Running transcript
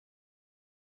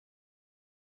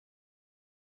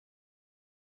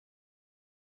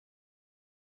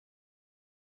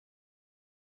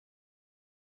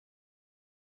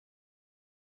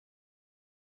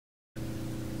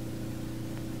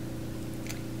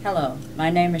Hello,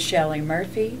 my name is Shelley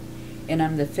Murphy, and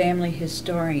I'm the family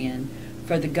historian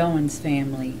for the Goins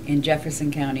family in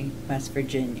Jefferson County, West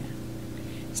Virginia.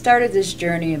 Started this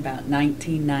journey about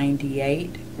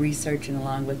 1998, researching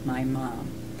along with my mom.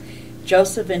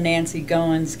 Joseph and Nancy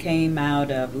Goins came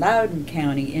out of Loudoun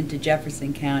County into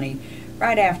Jefferson County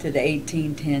right after the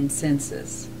 1810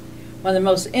 census. One of the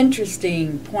most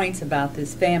interesting points about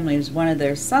this family is one of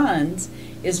their sons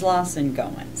is Lawson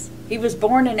Goins. He was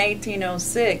born in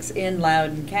 1806 in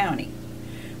Loudoun County,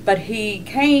 but he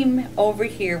came over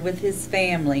here with his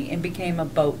family and became a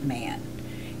boatman,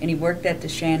 and he worked at the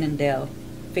Shenandoah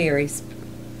Ferry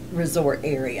Resort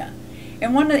area.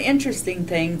 And one of the interesting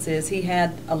things is he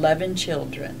had 11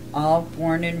 children, all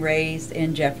born and raised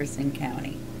in Jefferson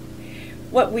County.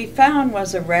 What we found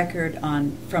was a record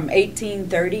from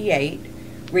 1838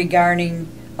 regarding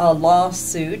a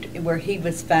lawsuit where he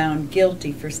was found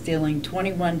guilty for stealing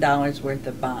 $21 worth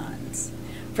of bonds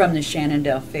from the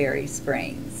Shenandoah Ferry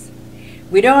Springs.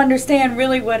 We don't understand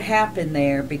really what happened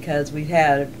there because we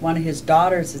had one of his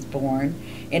daughters is born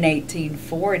in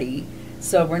 1840,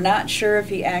 so we're not sure if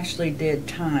he actually did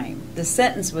time. The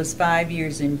sentence was 5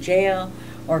 years in jail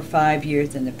or 5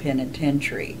 years in the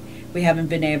penitentiary. We haven't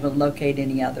been able to locate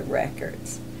any other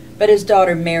records. But his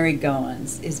daughter Mary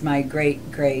Goins is my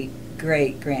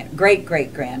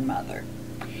great-great-grandmother.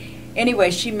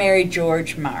 Anyway, she married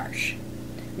George Marsh.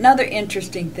 Another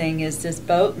interesting thing is this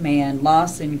boatman,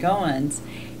 Lawson Goins,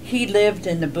 he lived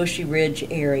in the Bushy Ridge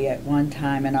area at one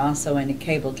time and also in the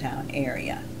Cabletown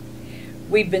area.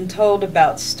 We've been told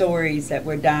about stories that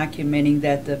were documenting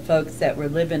that the folks that were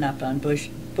living up on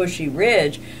Bushy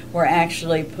Ridge were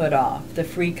actually put off. The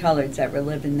free coloreds that were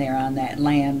living there on that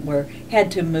land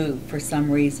had to move for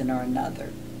some reason or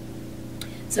another.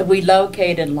 So we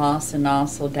located Lawson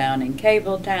also down in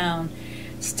Cabletown,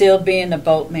 still being a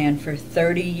boatman for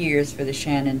 30 years for the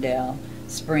Shenandoah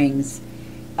Springs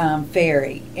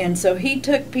Ferry. And so he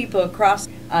took people across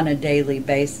on a daily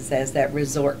basis as that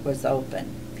resort was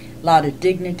open. A lot of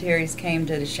dignitaries came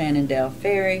to the Shenandoah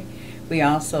Ferry. We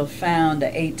also found the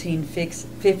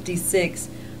 1856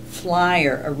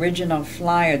 flyer, original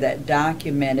flyer that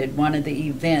documented one of the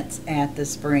events at the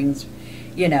springs,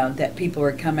 you know, that people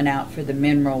were coming out for the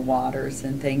mineral waters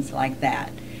and things like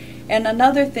that. And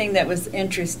another thing that was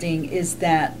interesting is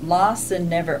that Lawson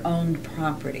never owned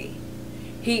property.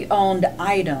 He owned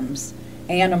items,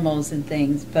 animals and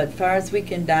things, but as far as we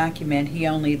can document, he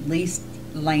only leased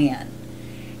land.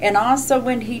 And also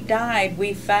when he died,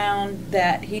 we found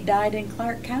that he died in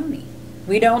Clark County.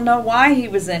 We don't know why he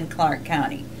was in Clark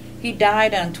County. He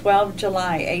died on 12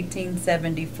 July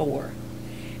 1874.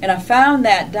 And I found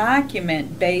that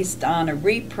document based on a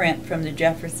reprint from the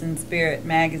Jefferson Spirit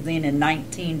magazine in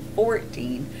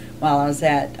 1914 while I was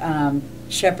at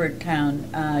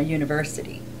Shepherdtown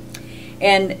University.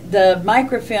 And the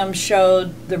microfilm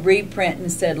showed the reprint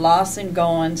and said Lawson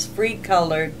Goins, free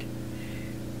colored,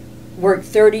 worked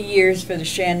 30 years for the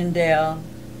Shenandoah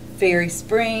Ferry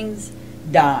Springs,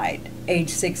 died, age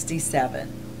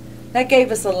 67. That gave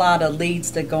us a lot of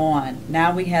leads to go on.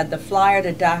 Now we had the flyer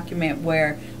to document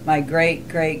where my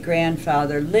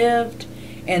great-great-grandfather lived,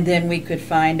 and then we could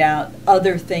find out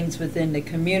other things within the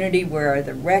community, where are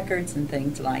the records and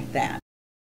things like that.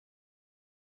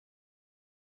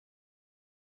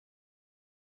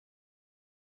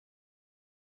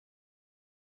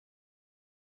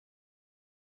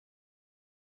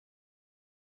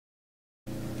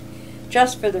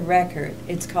 Just for the record,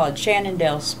 it's called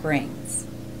Shenandoah Springs.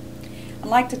 I'd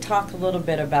like to talk a little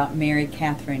bit about Mary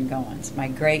Catherine Goins, my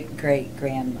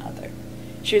great-great-grandmother.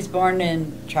 She was born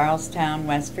in Charlestown,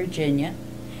 West Virginia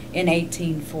in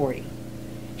 1840.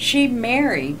 She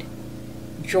married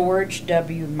George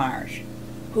W. Marsh,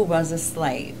 who was a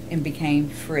slave and became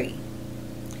free.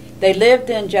 They lived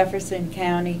in Jefferson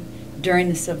County during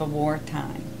the Civil War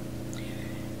time.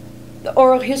 The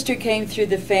oral history came through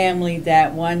the family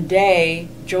that one day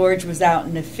George was out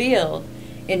in the field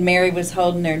and Mary was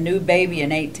holding their new baby in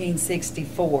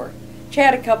 1864. She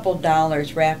had a couple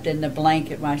dollars wrapped in the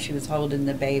blanket while she was holding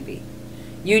the baby.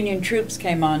 Union troops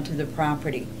came onto the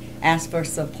property, asked for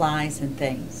supplies and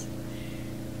things.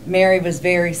 Mary was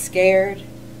very scared.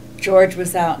 George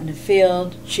was out in the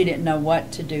field. She didn't know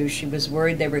what to do. She was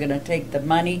worried they were going to take the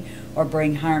money or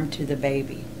bring harm to the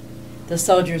baby. The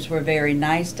soldiers were very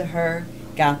nice to her,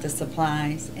 got the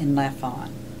supplies, and left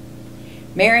on.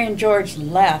 Mary and George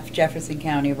left Jefferson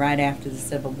County right after the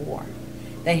Civil War.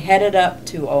 They headed up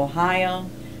to Ohio,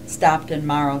 stopped in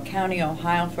Morrow County,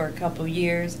 Ohio for a couple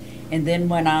years, and then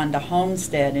went on to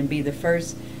homestead and be the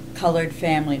first colored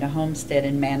family to homestead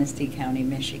in Manistee County,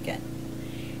 Michigan.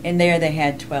 And there they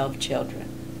had 12 children.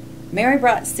 Mary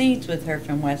brought seeds with her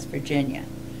from West Virginia,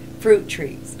 fruit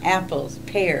trees, apples,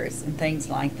 pears, and things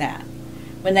like that.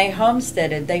 When they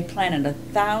homesteaded, they planted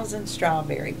 1,000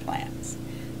 strawberry plants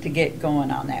to get going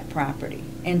on that property.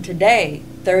 And today,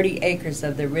 30 acres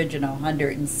of the original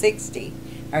 160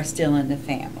 are still in the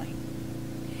family.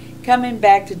 Coming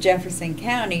back to Jefferson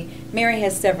County, Mary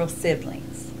has several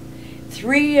siblings.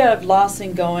 3 of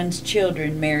Lawson Goins'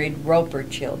 children married Roper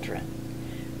children.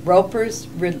 Ropers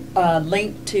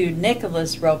linked to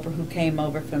Nicholas Roper, who came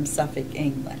over from Suffolk,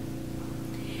 England.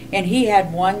 And he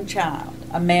had 1 child,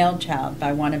 a male child,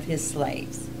 by one of his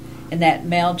slaves. And that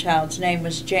male child's name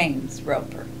was James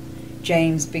Roper.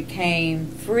 James became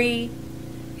free.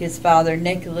 His father,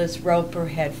 Nicholas Roper,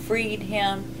 had freed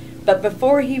him. But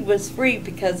before he was free,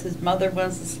 because his mother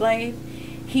was a slave,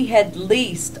 he had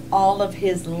leased all of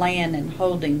his land and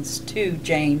holdings to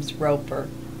James Roper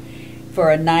for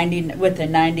with a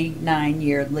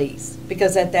 99-year lease.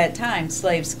 Because at that time,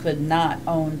 slaves could not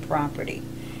own property.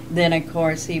 Then, of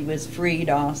course, he was freed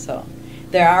also.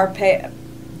 There are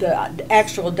the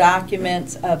actual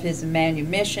documents of his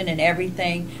manumission and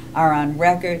everything are on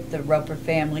record. The Roper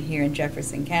family here in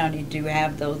Jefferson County do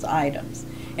have those items.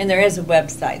 And there is a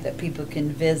website that people can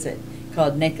visit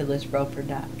called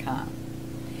nicholasroper.com.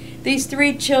 These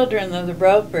 3 children of the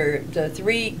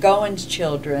 3 Goins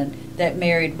children that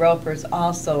married Ropers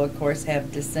also, of course,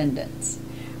 have descendants.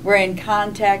 We're in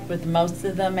contact with most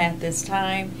of them at this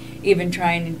time, even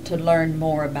trying to learn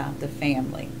more about the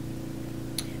family.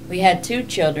 We had 2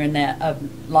 children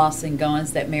of Lawson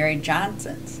Goins that married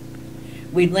Johnsons.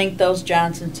 We linked those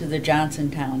Johnsons to the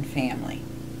Johnsontown family.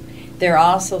 They're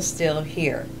also still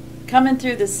here. Coming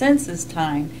through the census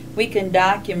time, we can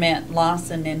document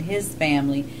Lawson and his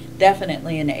family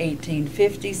definitely in the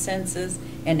 1850 census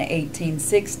and the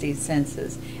 1860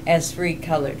 census as free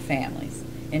colored families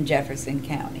in Jefferson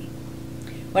County.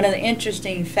 One of the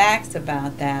interesting facts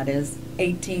about that is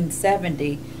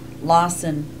 1870,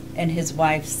 Lawson and his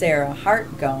wife Sarah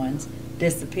Hart Goins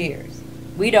disappears.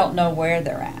 We don't know where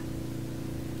they're at.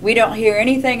 We don't hear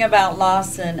anything about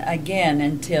Lawson again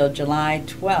until July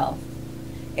 12th,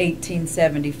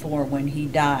 1874, when he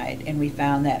died, and we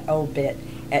found that obit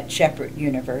at Shepherd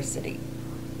University.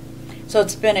 So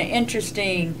it's been an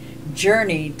interesting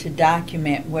journey to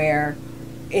document where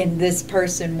this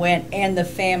person went and the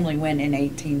family went in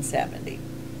 1870.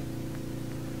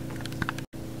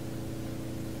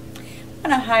 I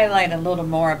want to highlight a little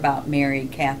more about Mary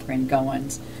Catherine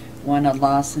Goins, one of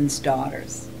Lawson's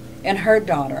daughters, and her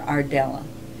daughter, Ardella.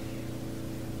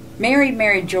 Mary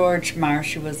married George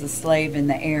Marsh, who was a slave in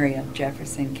the area of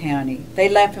Jefferson County. They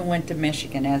left and went to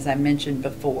Michigan, as I mentioned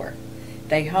before.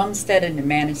 They homesteaded in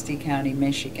Manistee County,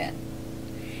 Michigan.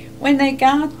 When they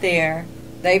got there,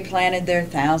 they planted their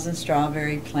 1,000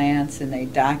 strawberry plants, and they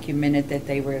documented that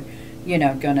they were,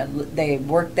 they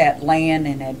worked that land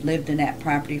and had lived in that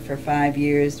property for 5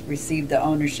 years, received the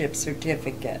ownership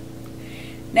certificate.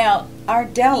 Now,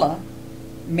 Ardella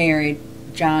married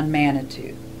John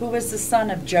Manitou, who was the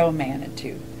son of Joe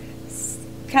Manitou. It's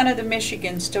kind of the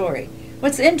Michigan story.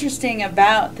 What's interesting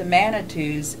about the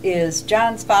Manitous is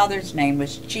John's father's name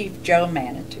was Chief Joe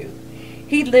Manitou.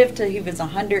 He lived till he was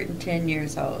 110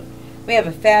 years old. We have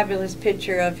a fabulous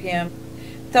picture of him.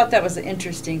 Thought that was an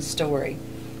interesting story.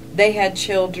 They had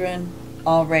children,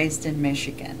 all raised in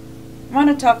Michigan. I want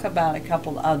to talk about a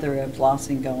couple other of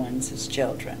Lawson Goins'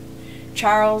 children.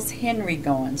 Charles Henry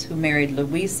Goins, who married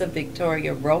Louisa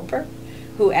Victoria Roper,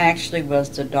 who actually was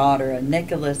the daughter of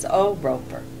Nicholas O.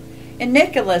 Roper. And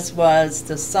Nicholas was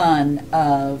the son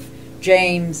of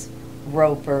James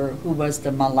Roper, who was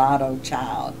the mulatto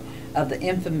child of the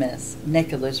infamous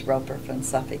Nicholas Roper from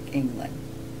Suffolk, England.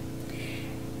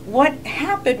 What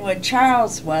happened with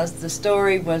Charles was, the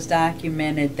story was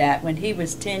documented that when he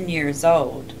was 10 years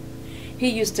old, he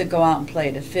used to go out and play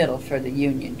the fiddle for the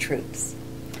Union troops.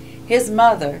 His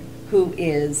mother, who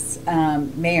is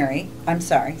Sarah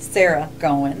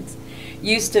Goins,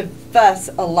 used to fuss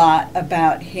a lot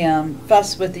about him,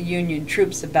 fuss with the Union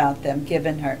troops about them,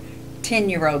 giving her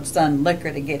 10-year-old son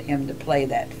liquor to get him to play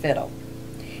that fiddle.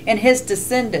 And his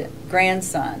descendant,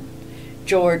 grandson,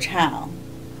 George Howe,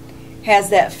 has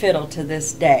that fiddle to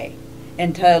this day,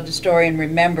 and told the story and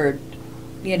remembered,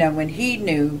 when he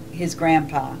knew his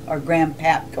grandpa, or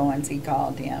Grandpap Goins he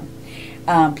called him,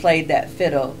 played that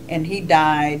fiddle. And he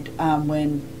died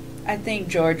when I think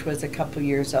George was a couple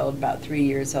years old, about 3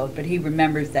 years old, but he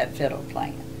remembers that fiddle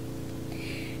playing.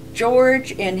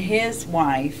 George and his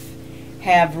wife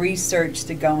have researched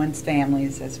the Goins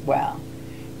families as well.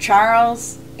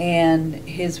 Charles and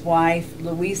his wife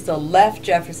Louisa left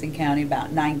Jefferson County about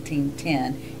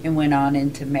 1910 and went on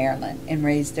into Maryland and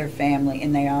raised their family,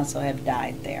 and they also have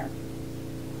died there.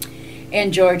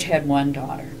 And George had one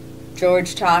daughter.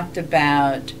 George talked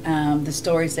about the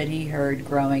stories that he heard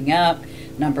growing up.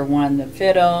 Number one, the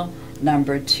fiddle.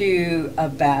 Number two,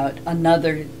 about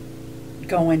another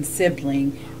Goins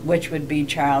sibling, which would be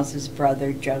Charles's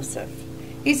brother Joseph.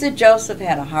 He said Joseph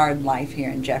had a hard life here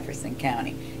in Jefferson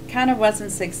County. Kind of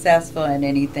wasn't successful in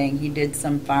anything. He did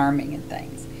some farming and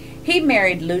things. He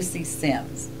married Lucy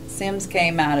Sims. Sims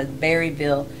came out of the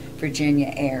Berryville,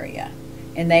 Virginia area,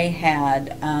 and they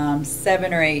had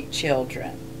 7 or 8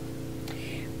 children.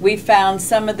 We found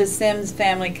some of the Sims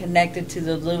family connected to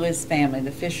the Lewis family,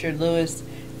 the Fisher-Lewis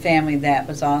family that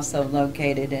was also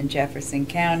located in Jefferson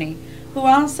County, who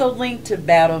also linked to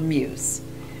Battle Muse.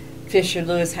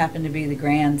 Fisher-Lewis happened to be the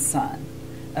grandson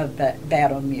of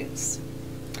Battle Muse.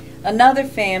 Another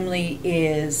family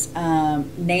is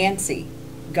Nancy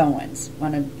Goins,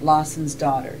 one of Lawson's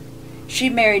daughters. She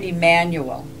married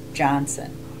Emmanuel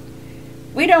Johnson.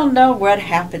 We don't know what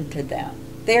happened to them.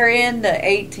 They're in the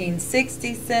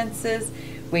 1860 census.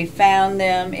 We found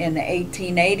them in the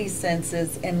 1880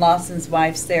 census, and Lawson's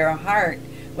wife, Sarah Hart,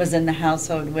 was in the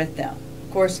household with them.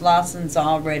 Of course, Lawson's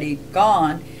already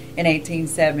gone in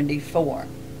 1874,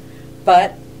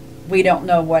 but we don't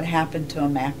know what happened to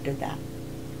him after that.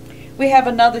 We have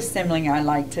another sibling I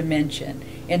like to mention,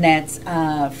 and that's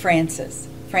Francis.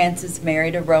 Francis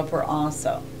married a Roper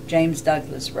also, James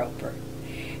Douglas Roper.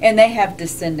 And they have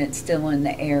descendants still in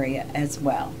the area as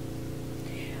well.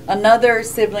 Another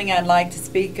sibling I'd like to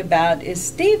speak about is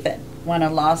Stephen, one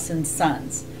of Lawson's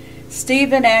sons.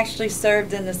 Stephen actually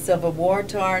served in the Civil War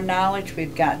to our knowledge.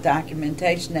 We've got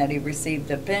documentation that he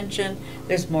received a pension.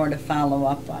 There's more to follow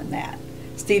up on that.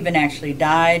 Stephen actually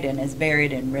died and is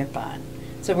buried in Ripon.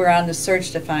 So we're on the search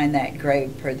to find that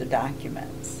grave per the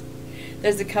documents.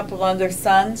 There's a couple other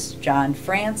sons, John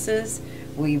Francis.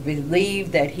 We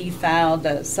believe that he filed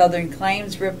a Southern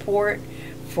Claims report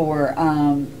for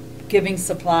giving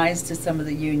supplies to some of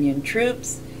the Union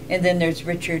troops. And then there's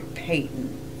Richard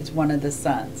Peyton, is one of the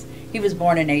sons. He was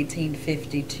born in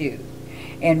 1852.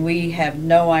 And we have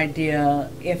no idea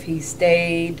if he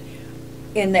stayed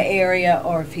in the area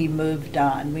or if he moved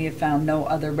on. We have found no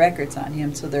other records on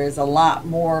him, so there is a lot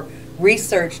more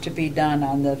research to be done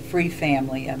on the free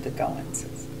family of the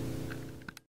Goinses.